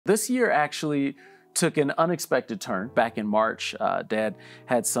This year actually took an unexpected turn. Back in March, Dad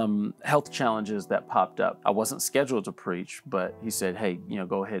had some health challenges that popped up. I wasn't scheduled to preach, but he said, hey,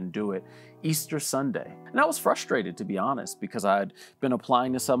 go ahead and do it Easter Sunday. And I was frustrated, to be honest, because I'd been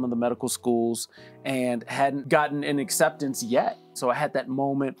applying to some of the medical schools and hadn't gotten an acceptance yet. So I had that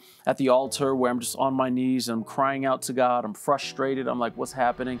moment at the altar where I'm just on my knees and I'm crying out to God. I'm frustrated. I'm like, what's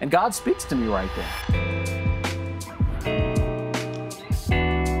happening? And God speaks to me right there.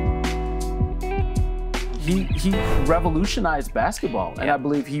 He revolutionized basketball, and I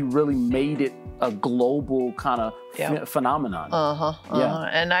believe he really made it a global kind of phenomenon. Yeah.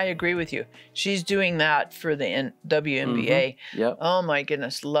 And I agree with you. She's doing that for the WNBA. Yep. Oh my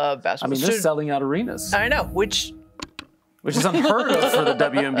goodness, love basketball. I mean, they're selling out arenas. I know, which is unheard of for the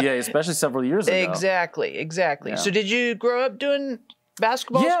WNBA, especially several years ago. Exactly. Yeah. So did you grow up doing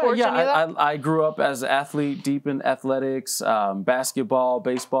basketball, sports, any of that? I grew up as an athlete, deep in athletics, basketball,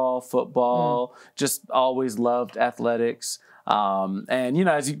 baseball, football, just always loved athletics. And,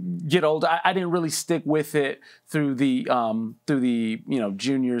 as you get older, I didn't really stick with it through the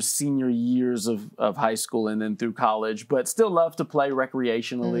junior, senior years of high school and then through college, but still love to play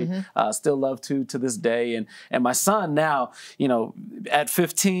recreationally, still love to this day. And my son now, at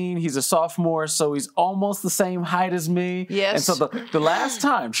 15, he's a sophomore, so he's almost the same height as me. Yes. And so the last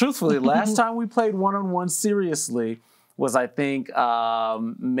time, truthfully, last time we played one-on-one seriously was, I think,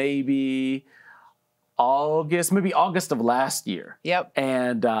 maybe August of last year. Yep.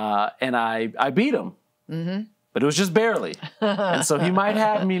 And I beat him. But it was just barely. And so he might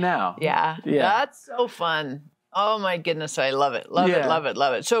have me now. Yeah. That's so fun. Oh my goodness, I love it. Love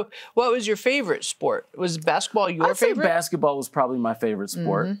it. So what was your favorite sport? Was basketball your favorite? I'd say basketball was probably my favorite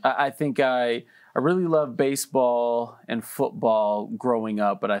sport. I think I really loved baseball and football growing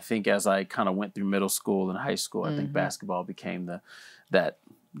up, but I think as I kind of went through middle school and high school, I think basketball became that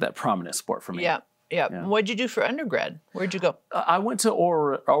prominent sport for me. Yeah. What'd you do for undergrad? Where'd you go? I went to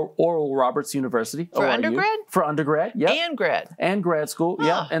Oral Roberts University. For ORU. undergrad? For undergrad, yeah. And grad? And grad school,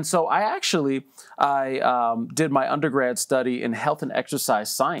 yeah. And so I did my undergrad study in health and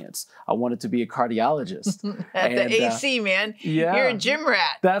exercise science. I wanted to be a cardiologist. At the AC, man. Yeah. You're a gym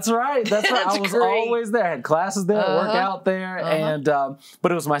rat. That's right. I was always there. I had classes there, work out there. And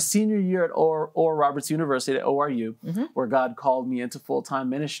but it was my senior year at Oral Roberts University at ORU where God called me into full-time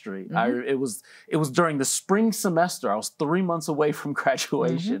ministry. It was during the spring semester. I was 3 months away from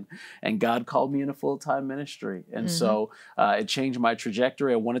graduation, and God called me into full-time ministry. And so it changed my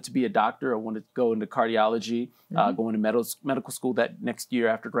trajectory. I wanted to be a doctor. I wanted to go into cardiology, go into medical school that next year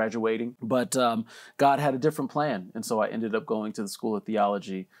after graduating. But God had a different plan. And so I ended up going to the School of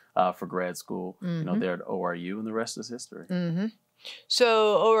Theology for grad school, there at ORU, and the rest is history.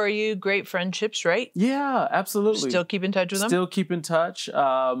 So ORU, great friendships, right? Yeah, absolutely. Still keep in touch with them? Still keep in touch.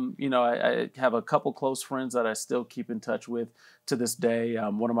 I have a couple close friends that I still keep in touch with to this day.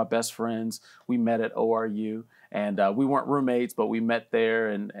 One of my best friends, we met at ORU, and we weren't roommates, but we met there,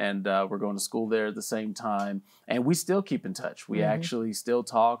 and we're going to school there at the same time. And we still keep in touch. We actually still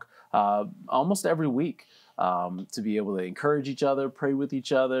talk almost every week. To be able to encourage each other, pray with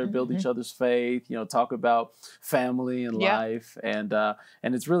each other, build each other's faith, talk about family and life. And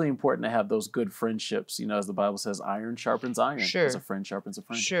it's really important to have those good friendships. As the Bible says, iron sharpens iron. Sure. As a friend sharpens a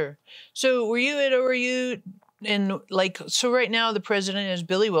friend. Sure. So were you at ORU so right now the president is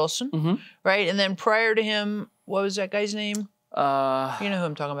Billy Wilson, right? And then prior to him, what was that guy's name? You know who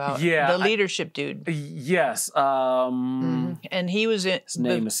I'm talking about. Yeah. The leadership dude. Yes. And he was in... His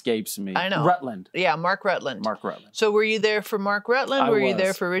name escapes me. I know. Rutland. Yeah, Mark Rutland. Mark Rutland. So were you there for Mark Rutland? Were you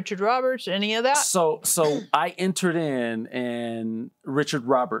there for Richard Roberts? Any of that? So I entered in Richard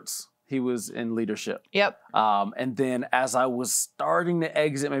Roberts. He was in leadership. Yep. And then as I was starting to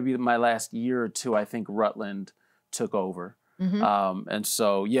exit, maybe my last year or two, I think Rutland took over. And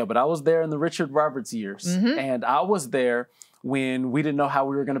so, but I was there in the Richard Roberts years. And I was there when we didn't know how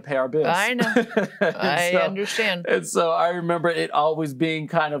we were going to pay our bills. I know. I understand. And so I remember it always being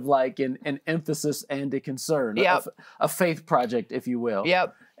kind of like an emphasis and a concern, a faith project, if you will.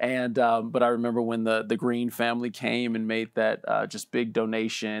 Yep. And but I remember when the Green family came and made that just big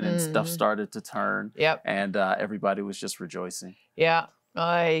donation, and stuff started to turn. Yep. And everybody was just rejoicing. Yeah,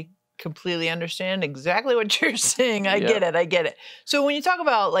 I completely understand exactly what you're saying. I get it. So when you talk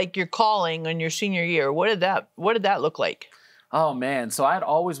about like your calling on your senior year, what did that look like? Oh man, so I'd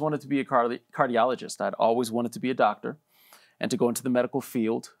always wanted to be a cardiologist. I'd always wanted to be a doctor and to go into the medical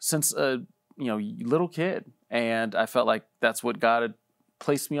field since a little kid. And I felt like that's what God had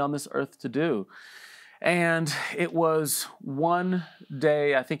placed me on this earth to do. And it was one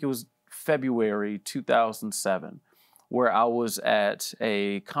day, I think it was February 2007, where I was at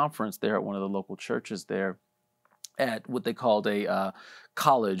a conference there at one of the local churches there at what they called a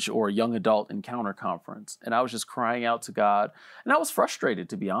college or young adult encounter conference. And I was just crying out to God. And I was frustrated,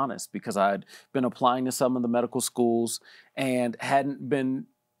 to be honest, because I'd been applying to some of the medical schools and hadn't been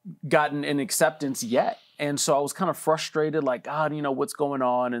gotten an acceptance yet. And so I was kind of frustrated, like, God, you know, what's going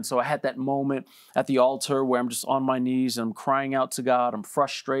on? And so I had that moment at the altar where I'm just on my knees and I'm crying out to God. I'm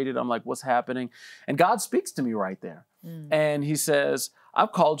frustrated. I'm like, what's happening? And God speaks to me right there. And he says,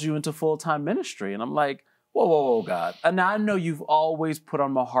 I've called you into full-time ministry. And I'm like, whoa, whoa, whoa, God. And I know you've always put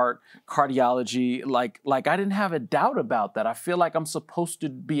on my heart cardiology. Like I didn't have a doubt about that. I feel like I'm supposed to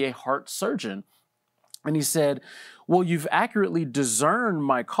be a heart surgeon. And he said, well, you've accurately discerned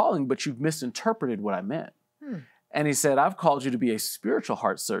my calling, but you've misinterpreted what I meant. And he said, I've called you to be a spiritual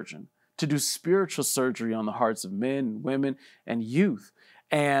heart surgeon, to do spiritual surgery on the hearts of men and women and youth.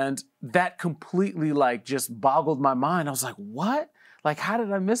 And that completely like just boggled my mind. I was like, what? Like, how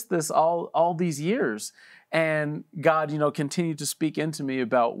did I miss this all these years? And God, you know, continued to speak into me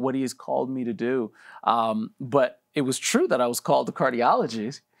about what he has called me to do. But it was true that I was called to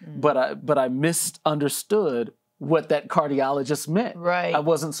cardiology, but I misunderstood what that cardiologist meant. Right. I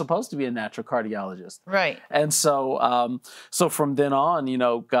wasn't supposed to be a natural cardiologist. Right. And so, so from then on, you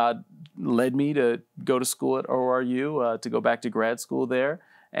know, God led me to go to school at ORU, to go back to grad school there.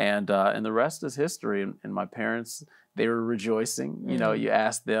 And the rest is history. And my parents, they were rejoicing. You know, you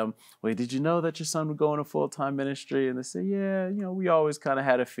ask them, wait, did you know that your son would go into full-time ministry? And they say, yeah, you know, we always kind of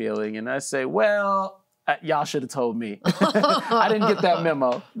had a feeling. And I say, well, y'all should have told me. I didn't get that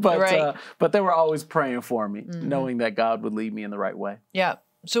memo, but they were always praying for me, knowing that God would lead me in the right way. Yeah.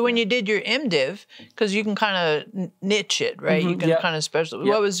 So when you did your MDiv, because you can kind of niche it, right? You can kind of special.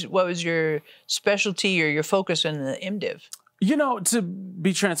 What was your specialty or your focus in the MDiv? You know, to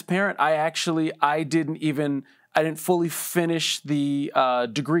be transparent, I didn't fully finish the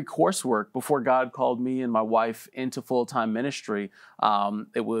degree coursework before God called me and my wife into full-time ministry.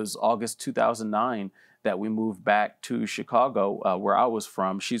 It was August 2009 that we moved back to Chicago, where I was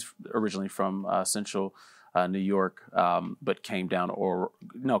from. She's originally from Central New York, but came down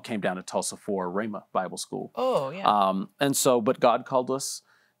to Tulsa for Rhema Bible School. Oh, yeah. And so, but God called us,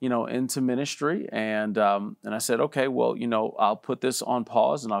 you know, into ministry. And I said, okay, well, you know, I'll put this on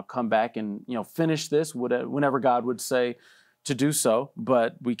pause and I'll come back and, you know, finish this whenever God would say to do so.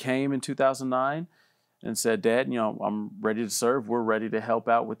 But we came in 2009 and said, Dad, you know, I'm ready to serve. We're ready to help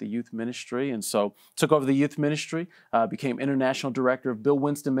out with the youth ministry. And so took over the youth ministry, became international director of Bill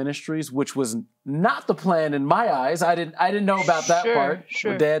Winston Ministries, which was not the plan in my eyes. I didn't know about that part.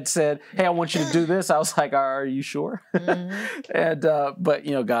 Sure. When Dad said, hey, I want you to do this, I was like, are you sure? And but,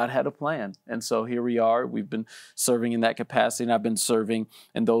 you know, God had a plan. And so here we are. We've been serving in that capacity, and I've been serving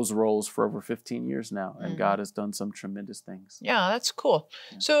in those roles for over 15 years now. And God has done some tremendous things. Yeah, that's cool.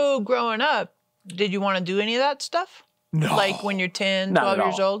 Yeah. So growing up, did you want to do any of that stuff? No. Like when you're 10, 12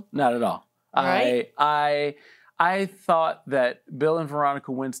 years old? Not at all. Right? I thought that Bill and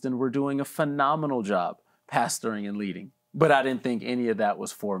Veronica Winston were doing a phenomenal job pastoring and leading, but I didn't think any of that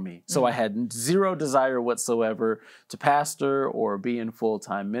was for me. So I had zero desire whatsoever to pastor or be in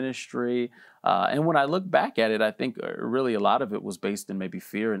full-time ministry. And when I look back at it, I think really a lot of it was based in maybe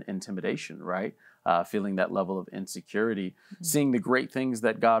fear and intimidation, right? Feeling that level of insecurity, seeing the great things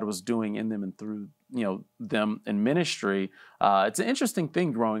that God was doing in them and through, you know, them in ministry. It's an interesting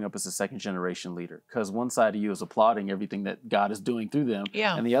thing growing up as a second generation leader, because one side of you is applauding everything that God is doing through them.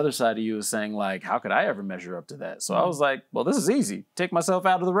 Yeah. And the other side of you is saying, like, how could I ever measure up to that? So I was like, well, this is easy. Take myself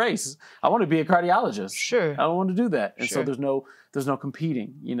out of the race. I want to be a cardiologist. Sure. I don't want to do that. And so there's no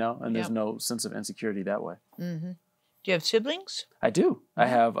competing, you know, and there's no sense of insecurity that way. Do you have siblings? I do. I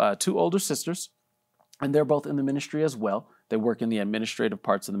have 2 older sisters. And they're both in the ministry as well. They work in the administrative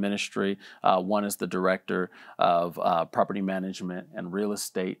parts of the ministry. One is the director of property management and real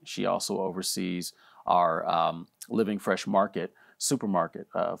estate. She also oversees our Living Fresh Market supermarket,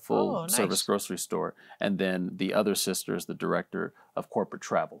 full service grocery store. And then the other sister is the director of corporate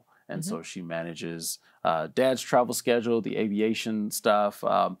travel. And so she manages Dad's travel schedule, the aviation stuff,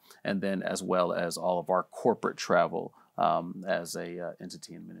 and then as well as all of our corporate travel as a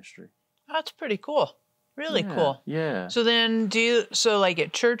entity in ministry. That's pretty cool. Really cool. Yeah. So then like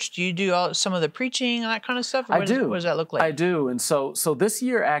at church, do you do some of the preaching and that kind of stuff? I do. What does that look like? I do. And so this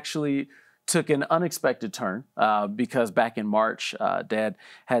year actually took an unexpected turn because back in March, Dad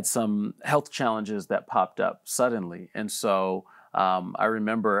had some health challenges that popped up suddenly. And so I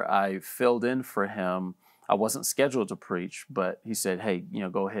remember I filled in for him. I wasn't scheduled to preach, but he said, hey, you know,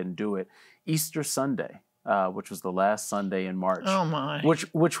 go ahead and do it. Easter Sunday, which was the last Sunday in March. Oh my.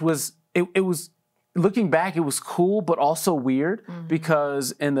 Which was, it was looking back, it was cool, but also weird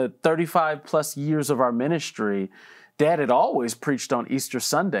because in the 35 plus years of our ministry, Dad had always preached on Easter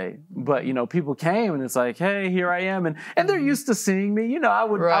Sunday, but, you know, people came and it's like, hey, here I am. And they're used to seeing me. You know, I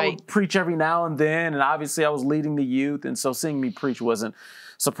would preach every now and then. And obviously I was leading the youth. And so seeing me preach wasn't a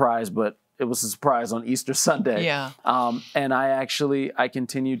surprise, but it was a surprise on Easter Sunday. Yeah. And I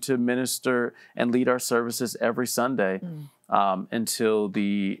continued to minister and lead our services every Sunday until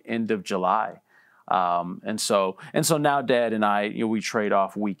the end of July. And so now Dad and I, you know, we trade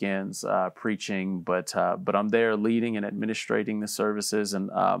off weekends preaching, but I'm there leading and administrating the services and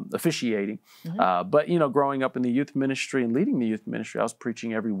officiating. But you know, growing up in the youth ministry and leading the youth ministry, I was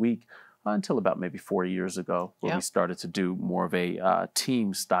preaching every week until about maybe 4 years ago, where we started to do more of a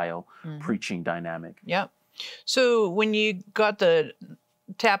team style preaching dynamic. Yeah. So when you got the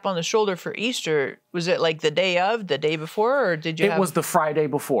tap on the shoulder for Easter, was it like the day before, or did you? It was the Friday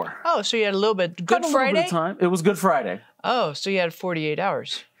before. Oh, so you had a little bit. Good Friday. Bit of time. It was Good Friday. Oh, so you had 48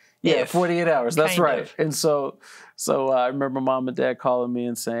 hours. Yeah, 48 hours. That's right. And so I remember Mom and Dad calling me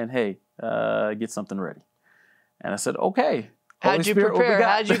and saying, "Hey, get something ready." And I said, "Okay." How'd you prepare?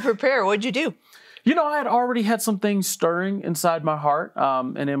 How'd you prepare? What'd you do? You know, I had already had some things stirring inside my heart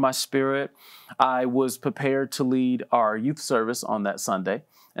and in my spirit. I was prepared to lead our youth service on that Sunday.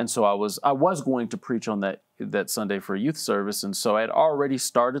 And so I was going to preach on that Sunday for a youth service. And so I had already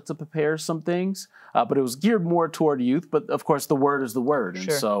started to prepare some things, but it was geared more toward youth. But of course, the word is the word.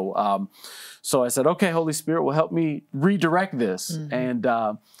 Sure. And so I said, okay, Holy Spirit will help me redirect this.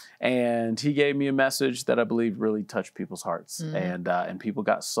 And he gave me a message that I believe really touched people's hearts. And people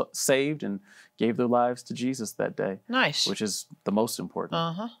got saved and gave their lives to Jesus that day. Nice. Which is the most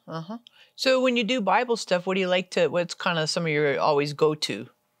important. So when you do Bible stuff, what's kind of some of your always go-to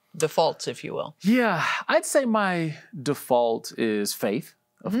defaults, if you will? Yeah, I'd say my default is faith.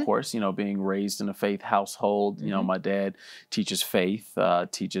 Of course, you know, being raised in a faith household, you know, my dad teaches faith,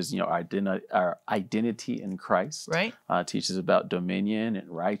 teaches, you know, our identity in Christ, right? Teaches about dominion and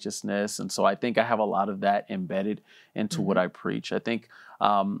righteousness. And so I think I have a lot of that embedded into what I preach. I think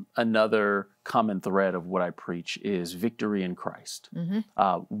another common thread of what I preach is victory in Christ,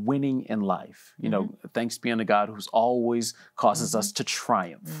 winning in life. You know, thanks be unto God who's always causes us to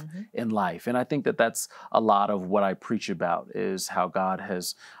triumph in life. And I think that that's a lot of what I preach about, is how God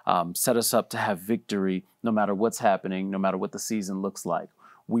has set us up to have victory no matter what's happening, no matter what the season looks like.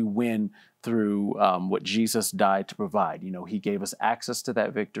 We win through what Jesus died to provide. You know, he gave us access to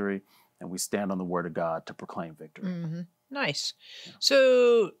that victory, and we stand on the word of God to proclaim victory. Nice. Yeah.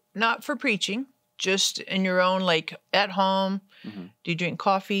 So not for preaching, just in your own, like at home. Do you drink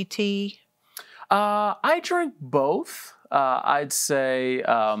coffee, tea? I drink both. I'd say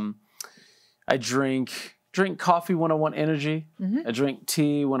I drink coffee when I want energy. I drink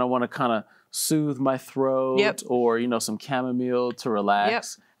tea when I want to kind of soothe my throat or, you know, some chamomile to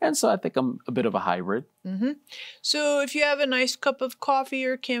relax. And so I think I'm a bit of a hybrid. So if you have a nice cup of coffee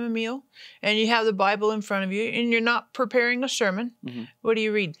or chamomile and you have the Bible in front of you and you're not preparing a sermon, what do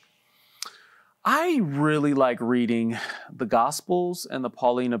you read? I really like reading the Gospels and the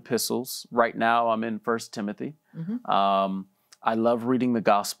Pauline epistles. Right now I'm in 1 Timothy. I love reading the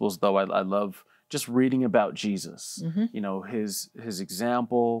Gospels, though. I love just reading about Jesus, you know, his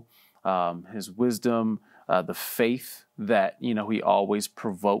example, his wisdom, the faith that, you know, he always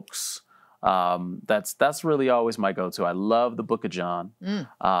provokes. That's really always my go-to. I love the book of John.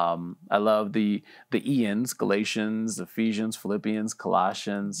 I love the Ians, Galatians, Ephesians, Philippians,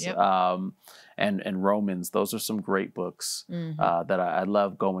 Colossians, and Romans. Those are some great books that I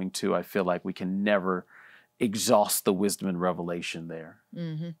love going to. I feel like we can never exhaust the wisdom and revelation there.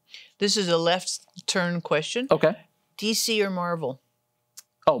 This is a left turn question. Okay. DC or Marvel?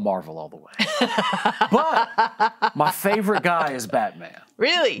 Oh, Marvel all the way. But my favorite guy is Batman.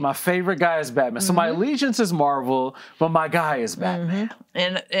 Really? My favorite guy is Batman. So my allegiance is Marvel, but my guy is Batman.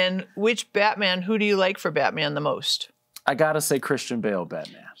 And which Batman, who do you like for Batman the most? I gotta say Christian Bale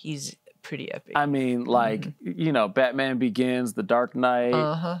Batman. He's pretty epic. I mean, like, you know, Batman Begins, The Dark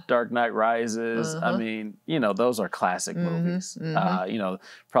Knight, Dark Knight Rises. I mean, you know, those are classic movies. You know,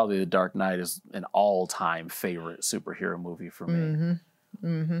 probably The Dark Knight is an all-time favorite superhero movie for me.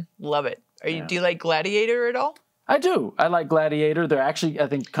 Love it. Do you like Gladiator at all? I do. I like Gladiator. They're actually, I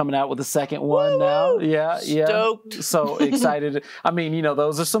think, coming out with the second one now. Yeah. Stoked. So excited. I mean, you know,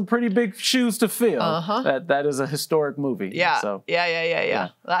 those are some pretty big shoes to fill. That is a historic movie. Yeah. So, yeah.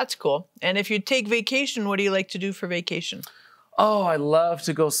 That's cool. And if you take vacation, what do you like to do for vacation? Oh, I love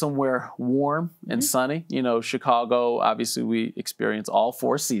to go somewhere warm and sunny. You know, Chicago, obviously we experience all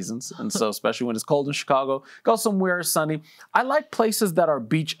 4 seasons. And so especially when it's cold in Chicago, go somewhere sunny. I like places that are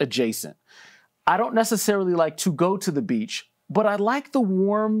beach adjacent. I don't necessarily like to go to the beach, but I like the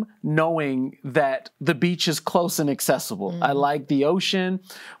warm knowing that the beach is close and accessible. I like the ocean,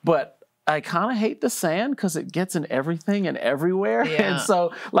 but I kind of hate the sand because it gets in everything and everywhere. Yeah. And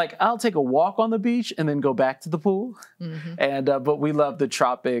so, like, I'll take a walk on the beach and then go back to the pool. And but we love the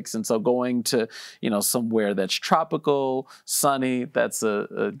tropics, and so going to, you know, somewhere that's tropical, sunny, that's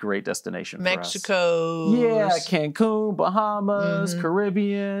a great destination Mexico. for us. Yeah, Cancun, Bahamas,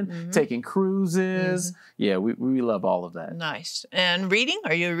 Caribbean, taking cruises. Yeah, we love all of that. Nice. And reading?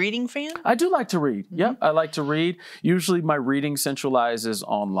 Are you a reading fan? I do like to read. Yep, I like to read. Usually my reading centralizes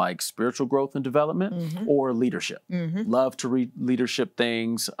on like spiritual growth and development or leadership. Love to read leadership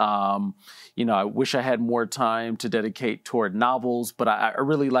things. You know, I wish I had more time to dedicate toward novels, but I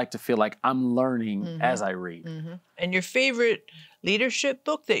really like to feel like I'm learning as I read. And your favorite leadership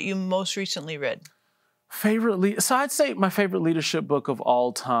book that you most recently read? So I'd say my favorite leadership book of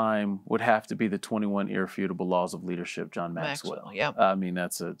all time would have to be The 21 Irrefutable Laws of Leadership, John Maxwell. Yeah. I mean,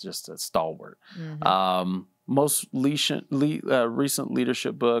 that's just a stalwart. Most recent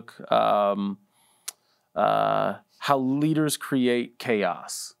leadership book, How Leaders Create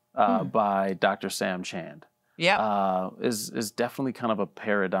Chaos by Dr. Sam Chand. Yeah. Is definitely kind of a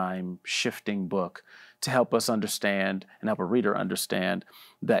paradigm shifting book to help us understand and help a reader understand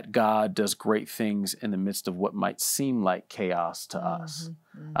that God does great things in the midst of what might seem like chaos to us.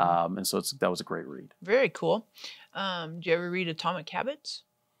 And so that was a great read. Very cool. Did you ever read Atomic Habits?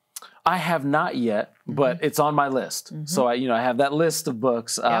 I have not yet, but it's on my list. So I have that list of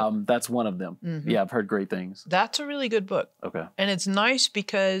books. That's one of them. Yeah, I've heard great things. That's a really good book. Okay. And it's nice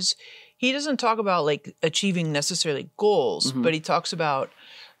because he doesn't talk about like achieving necessarily goals, but he talks about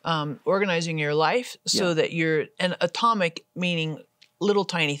organizing your life so that you're an atomic, meaning little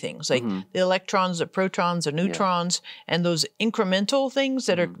tiny things like the electrons, the protons, the neutrons, and those incremental things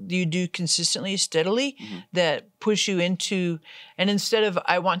that are you do consistently, steadily, that push you into, and instead of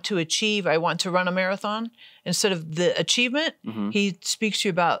I want to achieve, I want to run a marathon, instead of the achievement, he speaks to you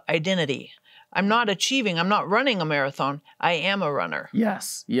about identity. I'm not achieving, I'm not running a marathon, I am a runner.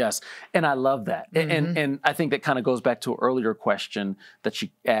 Yes, yes. And I love that. And I think that kind of goes back to an earlier question that you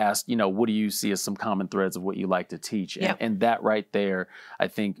asked, what do you see as some common threads of what you like to teach? And that right there, I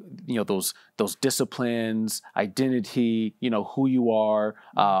think, those disciplines, identity, who you are,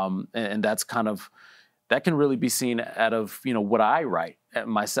 and that's kind of, that can really be seen out of, what I write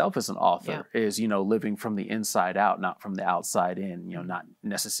myself as an author is, living from the inside out, not from the outside in, not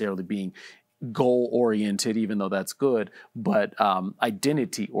necessarily being goal-oriented, even though that's good, but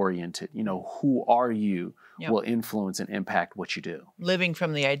identity-oriented. Who are you will influence and impact what you do. Living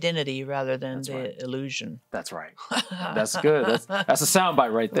from the identity rather than the illusion. That's right. That's good. That's a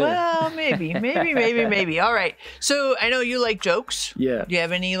soundbite right there. Well, maybe. All right. So I know you like jokes. Yeah. Do you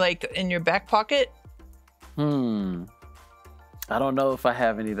have any like in your back pocket? I don't know if I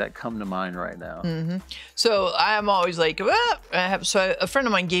have any that come to mind right now. So I'm always like, so a friend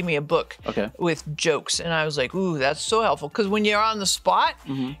of mine gave me a book with jokes, and I was like, ooh, that's so helpful. Because when you're on the spot,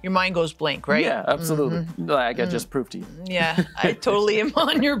 your mind goes blank, right? Yeah, absolutely. Like I just proved to you. Yeah, I totally am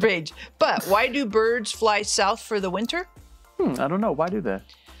on your page. But why do birds fly south for the winter? I don't know. Why do that?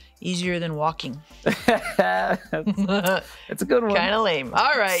 Easier than walking. It's a good one. Kind of lame.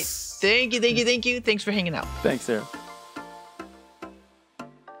 All right. Thank you. Thanks for hanging out. Thanks, Sarah.